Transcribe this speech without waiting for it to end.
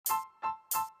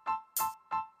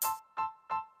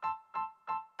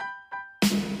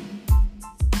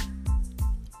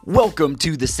Welcome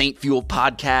to the Saint Fuel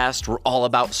Podcast. We're all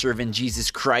about serving Jesus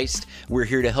Christ. We're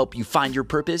here to help you find your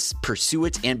purpose, pursue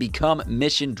it, and become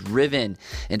mission-driven.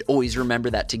 And always remember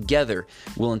that together,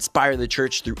 we'll inspire the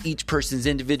church through each person's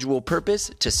individual purpose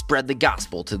to spread the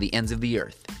gospel to the ends of the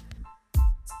earth.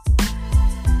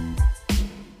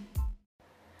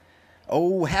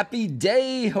 Oh, happy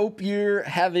day. Hope you're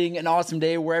having an awesome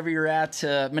day wherever you're at.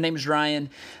 My name is Ryan.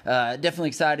 Definitely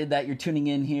excited that you're tuning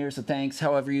in here. So thanks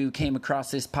however you came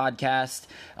across this podcast,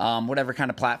 whatever kind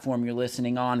of platform you're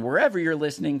listening on, wherever you're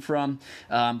listening from.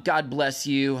 God bless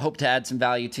you. Hope to add some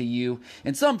value to you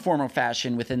in some form or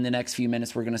fashion within the next few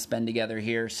minutes we're going to spend together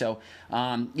here. So,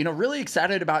 really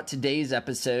excited about today's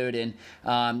episode and,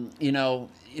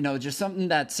 just something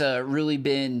that's really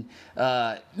been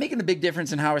making a big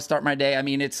difference in how I start my day. I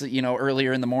mean, it's,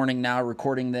 earlier in the morning now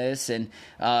recording this, and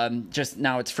just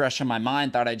now it's fresh on my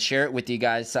mind. Thought I'd share it with you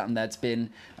guys, something that's been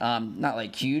not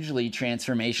like hugely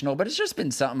transformational, but it's just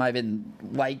been something I've been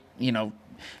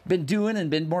been doing and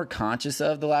been more conscious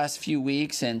of the last few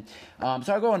weeks. And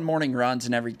so I go on morning runs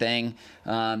and everything,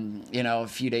 a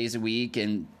few days a week,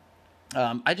 and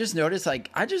I just noticed,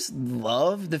 I just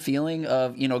love the feeling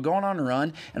of, going on a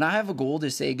run, and I have a goal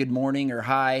to say good morning or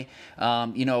hi,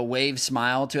 wave,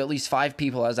 smile to at least 5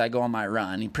 people as I go on my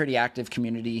run. Pretty active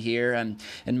community here, and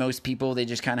most people, they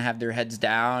just kind of have their heads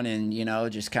down and,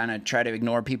 just kind of try to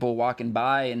ignore people walking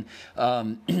by. And,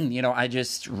 I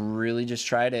just really just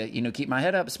try to, keep my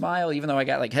head up, smile, even though I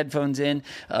got headphones in,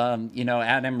 and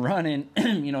I'm running,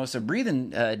 so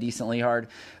breathing decently hard.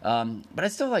 But I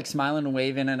still like smiling and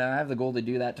waving, and I have the goal to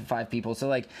do that to 5 people.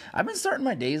 So I've been starting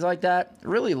my days like that,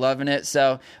 really loving it.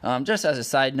 So just as a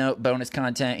side note, bonus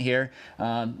content here,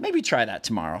 maybe try that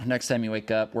tomorrow. Next time you wake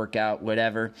up, work out,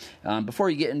 whatever. Before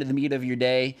you get into the meat of your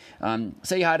day,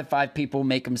 say hi to 5 people,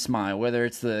 make them smile, whether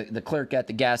it's the clerk at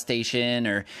the gas station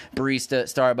or barista at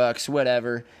Starbucks,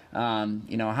 whatever.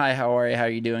 Hi, how are you? How are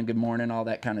you doing? Good morning, all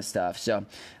that kind of stuff. So,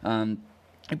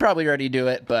 you probably already do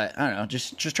it, but I don't know,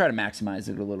 just try to maximize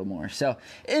it a little more. So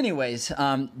anyways,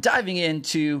 diving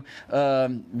into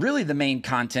really the main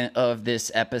content of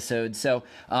this episode. So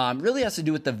really has to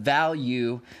do with the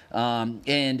value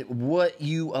and what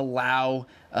you allow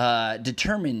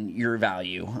determine your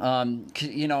value.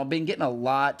 I've been getting a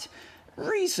lot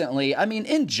recently. I mean,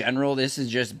 in general, this has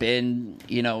just been,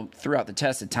 throughout the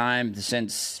test of time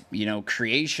since,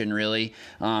 creation really.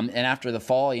 And after the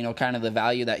fall, kind of the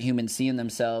value that humans see in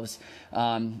themselves. But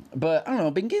I don't know,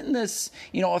 been getting this,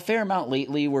 a fair amount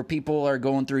lately where people are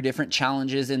going through different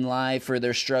challenges in life, or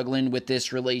they're struggling with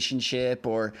this relationship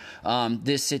or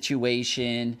this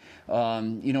situation,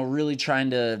 really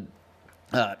trying to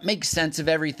make sense of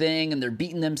everything, and they're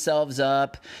beating themselves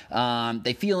up.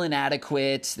 They feel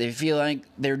inadequate. They feel like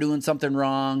they're doing something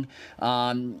wrong.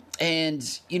 Around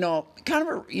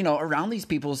these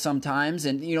people sometimes,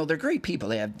 and, they're great people.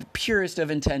 They have the purest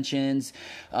of intentions,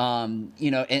 and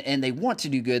they want to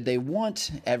do good. They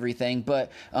want everything,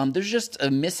 but there's just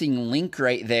a missing link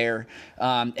right there.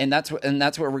 And that's what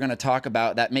we're going to talk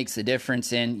about. That makes the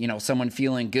difference in, someone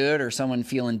feeling good or someone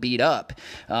feeling beat up.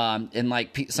 And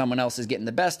someone else is getting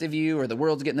the best of you, or the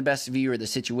world's getting the best of you, or the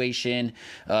situation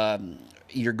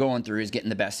you're going through is getting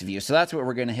the best of you. So that's what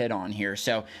we're going to hit on here.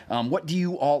 So what do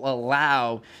you all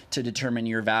allow to determine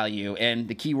your value? And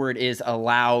the key word is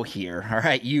allow here. All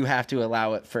right. You have to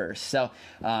allow it first. So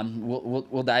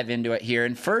we'll dive into it here.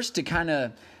 And first, to kind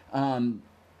of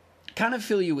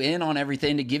fill you in on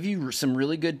everything, to give you some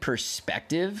really good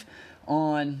perspective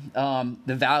on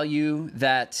the value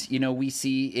that we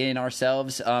see in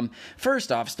ourselves.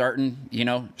 First off, starting,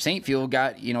 Saint Fuel,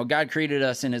 God created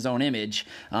us in His own image,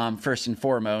 first and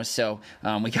foremost. So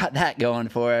we got that going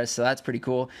for us. So that's pretty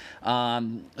cool.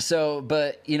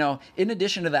 But in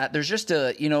addition to that, there's just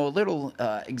a little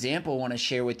example I want to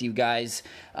share with you guys.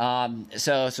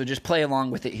 So just play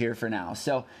along with it here for now.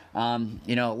 So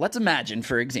let's imagine,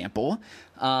 for example,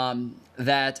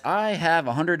 that I have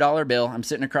a $100 bill. I'm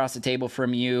sitting across the table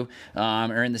from you,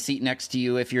 or in the seat next to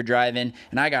you if you're driving,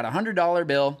 and I got a $100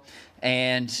 bill,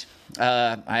 and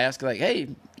I ask hey,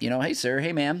 hey sir,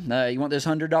 hey ma'am, you want this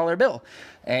 $100 bill?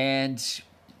 And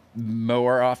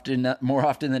more often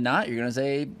than not, you're gonna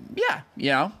say, yeah,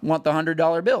 want the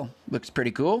 $100 bill. Looks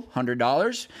pretty cool,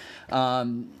 $100.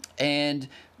 And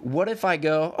what if I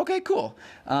go, okay, cool.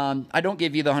 I don't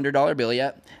give you the $100 bill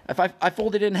yet. If I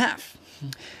fold it in half.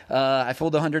 I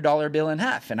fold the $100 bill in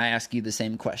half, and I ask you the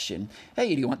same question.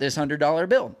 Hey, do you want this $100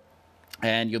 bill?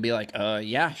 And you'll be like,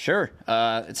 yeah, sure.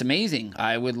 It's amazing.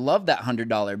 I would love that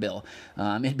 $100 bill.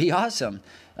 It'd be awesome.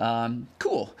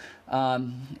 Cool.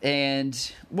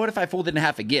 And what if I fold it in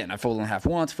half again? I fold it in half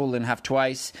once, fold it in half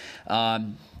twice.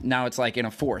 Now it's like in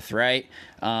a fourth, right?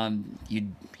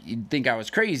 You'd think I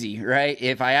was crazy, right?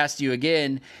 If I asked you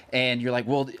again and you're like,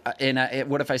 well,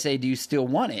 what if I say, do you still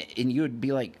want it? And you would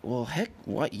be like, well, heck,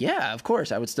 what? Yeah, of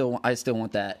course. I still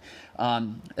want that.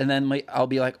 And then I'll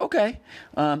be like, okay,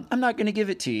 I'm not going to give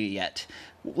it to you yet.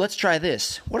 Let's try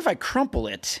this. What if I crumple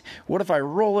it? What if I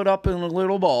roll it up in a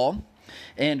little ball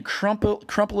and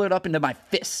crumple it up into my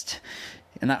fist?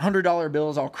 And that $100 bill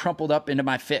is all crumpled up into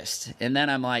my fist. And then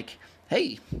I'm like,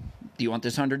 hey, do you want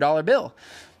this $100 bill?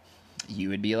 You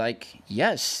would be like,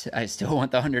 yes, I still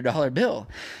want the $100 bill.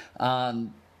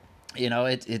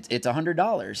 It's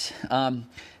 $100.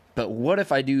 But what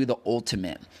if I do the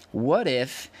ultimate? What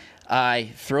if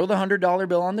I throw the $100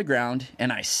 bill on the ground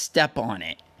and I step on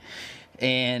it?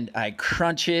 And I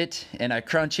crunch it, and I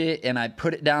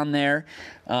put it down there.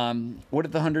 What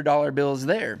if the $100 bill is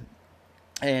there?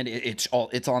 And it's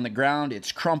on the ground.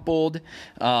 It's crumpled.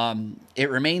 It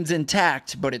remains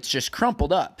intact, but it's just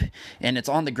crumpled up, and it's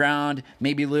on the ground.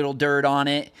 Maybe a little dirt on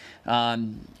it.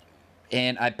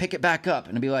 And I pick it back up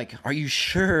and I'll be like, are you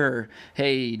sure?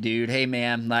 Hey, dude. Hey,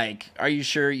 man. Like, are you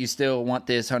sure you still want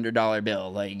this $100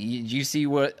 bill? Like, you see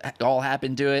what all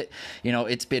happened to it? You know,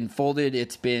 it's been folded.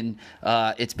 It's been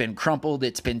crumpled.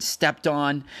 It's been stepped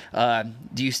on.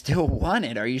 Do you still want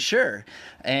it? Are you sure?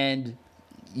 And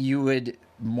you would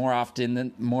more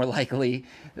likely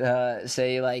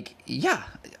say like, yeah,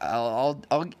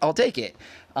 I'll take it.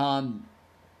 All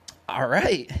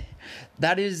right.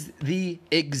 That is the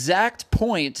exact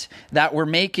point that we're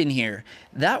making here.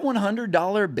 That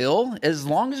 $100 bill, as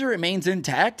long as it remains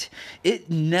intact, it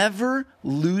never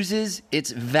loses its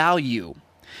value.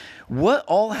 What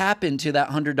all happened to that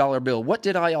 $100 bill? What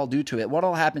did I all do to it? What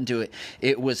all happened to it?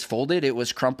 It was folded. It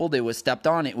was crumpled. It was stepped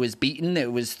on. It was beaten.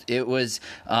 There was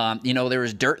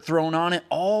dirt thrown on it.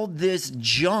 All this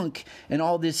junk and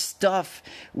all this stuff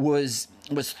was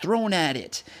thrown at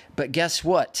it. But guess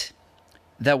what?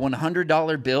 That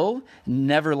 $100 bill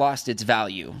never lost its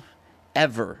value,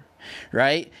 ever,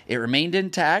 right? It remained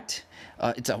intact.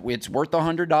 It's worth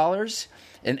 $100,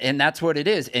 and that's what it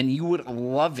is. And you would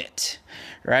love it,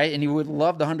 right? And you would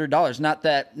love the $100. Not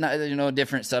a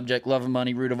different subject. Love of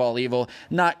money, root of all evil.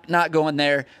 Not going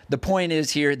there. The point is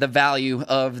here the value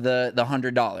of the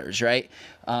 $100, right?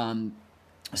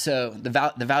 So the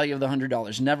value of the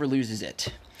 $100 never loses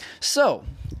it. So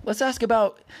let's ask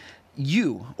about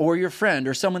you or your friend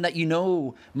or someone that you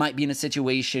know might be in a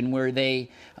situation where they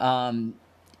are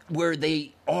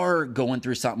going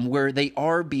through something, where they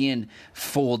are being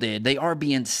folded, they are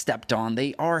being stepped on,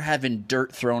 they are having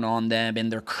dirt thrown on them,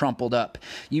 and they're crumpled up.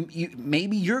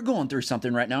 Maybe you're going through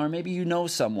something right now, or maybe you know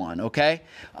someone. Okay,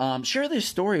 share this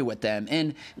story with them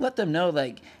and let them know,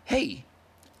 like, hey,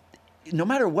 no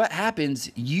matter what happens,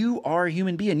 you are a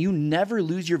human being. You never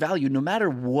lose your value. No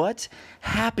matter what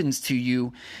happens to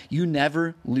you, you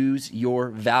never lose your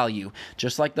value,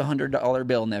 just like the $100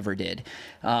 bill never did.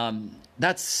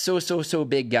 That's so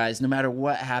big, guys. No matter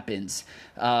what happens,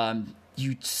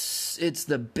 it's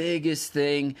the biggest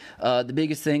thing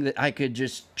that I could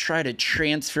just try to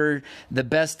transfer the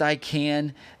best I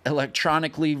can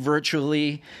electronically,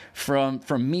 virtually,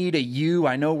 from me to you.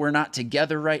 I know we're not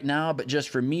together right now, but just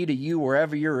from me to you,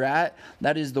 wherever you're at,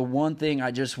 that is the one thing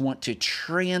I just want to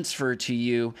transfer to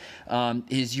you,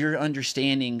 is your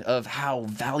understanding of how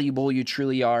valuable you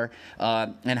truly are,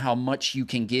 and how much you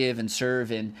can give and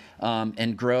serve and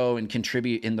grow and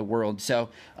contribute in the world. So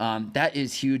that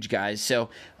is huge, guys. So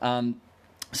the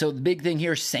big thing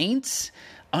here, saints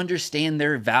understand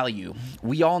their value.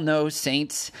 We all know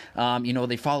saints,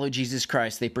 they follow Jesus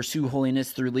Christ. They pursue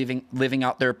holiness through living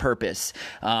out their purpose.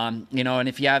 And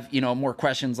if you have, more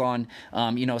questions on,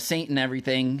 saint and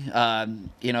everything, go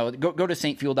to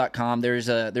saintfuel.com. There's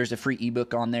a free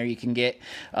ebook on there you can get,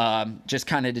 just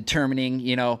kind of determining,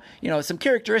 some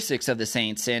characteristics of the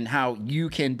saints and how you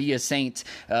can be a saint,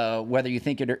 whether you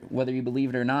think it or whether you believe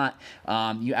it or not.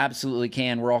 You absolutely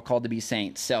can. We're all called to be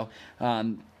saints. So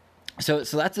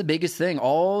that's the biggest thing.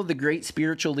 All the great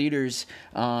spiritual leaders,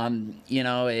 and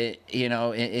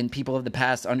people of the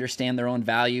past understand their own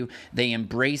value. They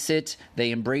embrace it. They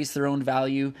embrace their own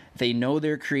value. They know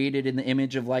they're created in the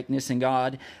image of likeness in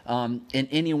God. And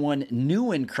anyone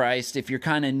new in Christ, if you're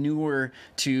kind of newer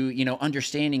to,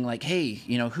 understanding like, hey,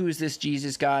 who's this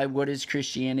Jesus guy? What is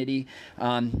Christianity?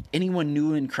 Anyone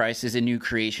new in Christ is a new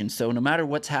creation. So no matter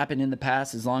what's happened in the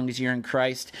past, as long as you're in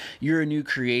Christ, you're a new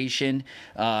creation.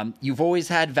 You've always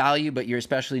had value, but you're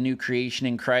especially new creation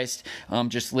in Christ,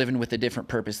 just living with a different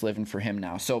purpose, living for Him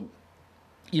now. So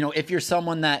if you're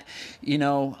someone that,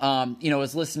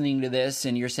 is listening to this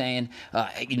and you're saying,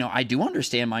 I do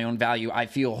understand my own value. I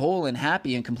feel whole and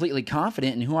happy and completely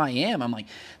confident in who I am. I'm like,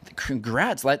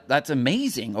 congrats. That's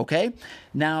amazing. Okay.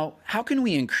 Now, how can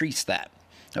we increase that?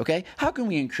 Okay. How can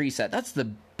we increase that? That's the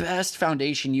best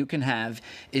foundation you can have,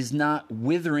 is not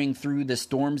withering through the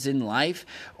storms in life,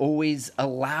 always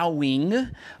allowing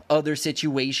other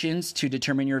situations to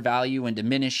determine your value and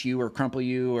diminish you or crumple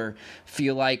you or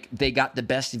feel like they got the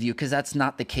best of you, because that's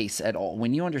not the case at all.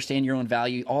 When you understand your own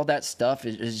value, all that stuff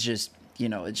is just,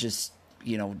 it's just,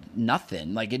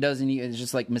 nothing. Like, it's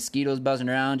just like mosquitoes buzzing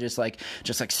around, just like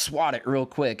swat it real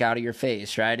quick out of your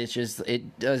face, right?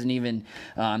 It doesn't even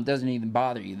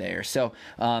bother you there. So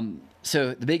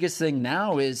the biggest thing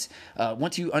now is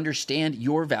once you understand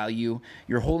your value,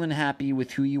 you're whole and happy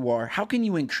with who you are, how can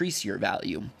you increase your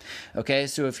value? Okay,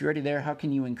 so if you're already there, how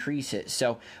can you increase it?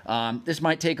 So this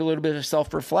might take a little bit of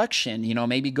self-reflection.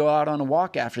 Maybe go out on a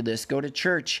walk after this, go to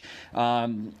church,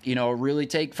 really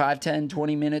take 5, 10,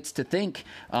 20 minutes to think,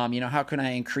 how can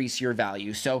I increase your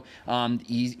value? So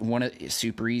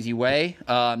super easy way,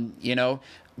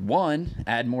 one,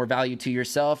 add more value to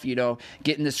yourself,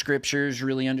 get in the scriptures,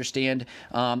 really understand,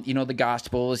 the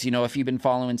gospels. If you've been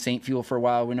following St. Fuel for a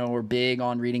while, we know we're big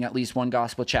on reading at least one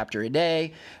gospel chapter a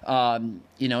day.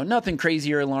 Nothing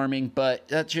crazy or alarming, but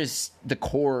that's just the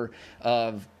core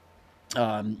of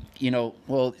living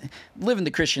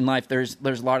the Christian life. There's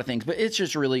a lot of things, but it's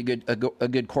just really a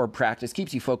good core practice.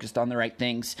 Keeps you focused on the right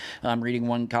things. Reading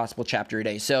one gospel chapter a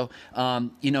day. So,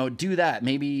 do that.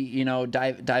 Maybe,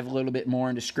 dive a little bit more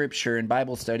into scripture and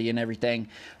Bible study and everything.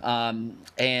 A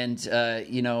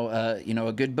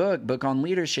good book on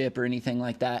leadership or anything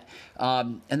like that.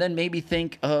 And then maybe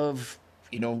think of,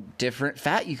 different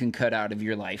fat you can cut out of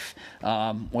your life.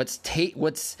 What's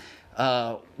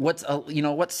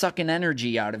sucking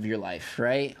energy out of your life,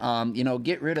 right?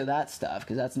 Get rid of that stuff,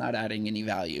 because that's not adding any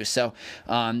value. So,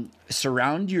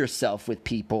 surround yourself with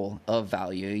people of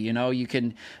value. You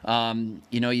can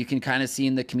kind of see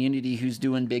in the community who's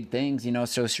doing big things,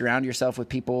 so surround yourself with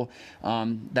people,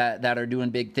 that are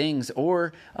doing big things.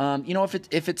 Or,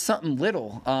 if it's something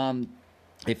little,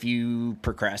 if you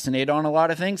procrastinate on a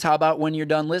lot of things, how about when you're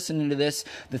done listening to this,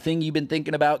 the thing you've been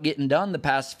thinking about getting done the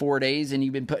past 4 days and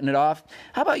you've been putting it off,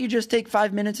 how about you just take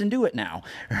 5 minutes and do it now,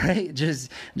 right? Just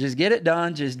get it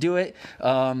done. Just do it.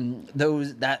 I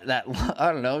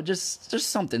don't know, just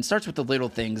something. Starts with the little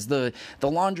things, the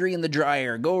laundry in the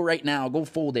dryer. Go right now, go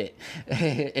fold it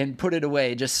and put it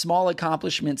away. Just small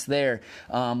accomplishments there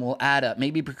will add up.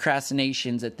 Maybe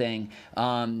procrastination's a thing.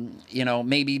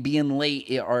 Maybe being late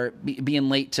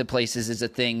being late to places is a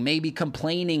thing. Maybe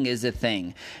complaining is a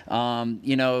thing. Take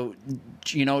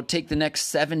the next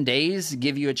 7 days,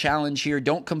 give you a challenge here.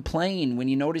 Don't complain. When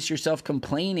you notice yourself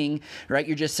complaining, right,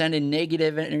 you're just sending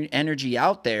negative energy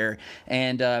out there,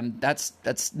 and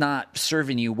that's not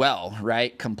serving you well,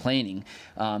 right? Complaining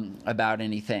about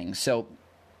anything. So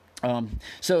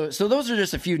those are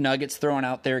just a few nuggets thrown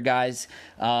out there, guys.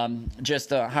 Just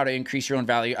how to increase your own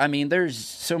value. I mean, there's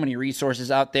so many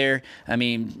resources out there. I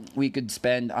mean, we could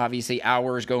spend obviously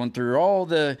hours going through all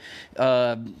the,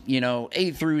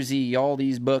 A through Z, all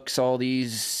these books, all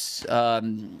these,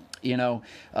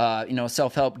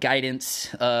 self-help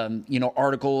guidance,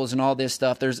 articles and all this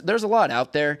stuff. There's a lot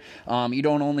out there. You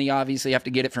don't only obviously have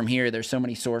to get it from here. There's so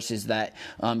many sources that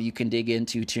you can dig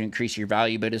into to increase your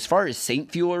value. But as far as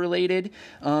St. Fuel related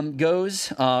goes,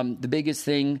 the biggest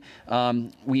thing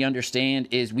we understand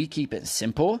is we keep it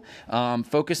simple.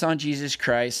 Focus on Jesus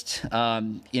Christ.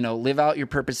 Live out your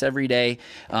purpose every day.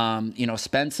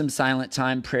 Spend some silent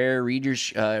time, prayer, read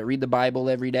the Bible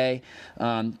every day.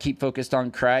 Keep focused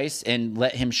on Christ and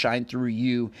let him shine through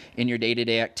you in your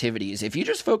day-to-day activities. If you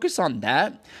just focus on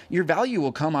that, your value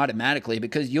will come automatically,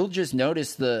 because you'll just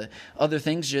notice the other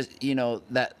things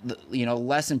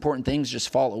less important things just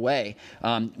fall away.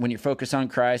 When you're focused on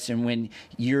Christ and when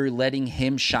you're letting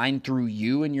him shine through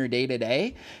you in your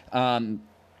day-to-day,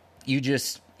 you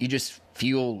just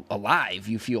feel alive,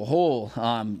 you feel whole,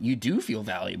 you do feel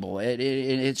valuable.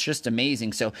 It's just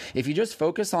amazing. So if you just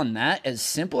focus on that, as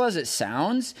simple as it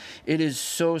sounds, it is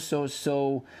so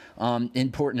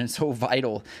important and so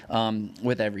vital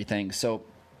with everything. So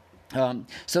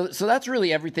So that's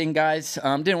really everything, guys.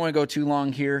 Didn't want to go too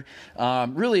long here.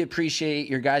 Really appreciate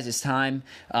your guys' time.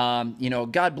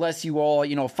 God bless you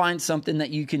all. Find something that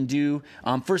you can do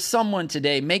for someone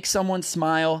today. Make someone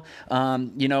smile.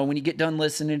 When you get done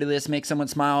listening to this, make someone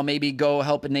smile. Maybe go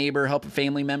help a neighbor, help a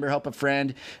family member, help a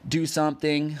friend. Do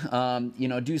something.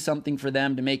 Do something for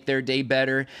them to make their day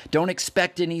better. Don't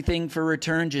expect anything for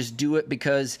return. Just do it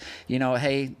because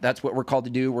hey, that's what we're called to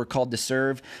do. We're called to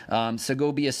serve. So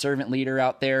go be a servant leader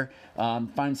out there.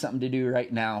 Find something to do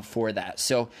right now for that.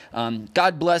 So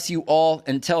God bless you all.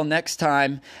 Until next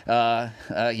time, have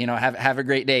a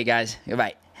great day, guys.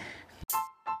 Goodbye.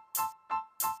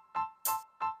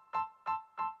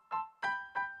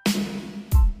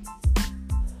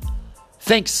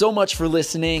 Thanks so much for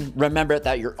listening. Remember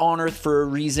that you're on earth for a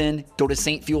reason. Go to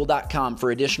stfuel.com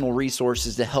for additional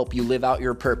resources to help you live out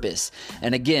your purpose.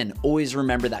 And again, always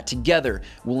remember that together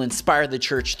we'll inspire the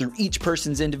church through each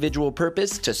person's individual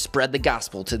purpose to spread the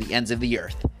gospel to the ends of the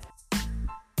earth.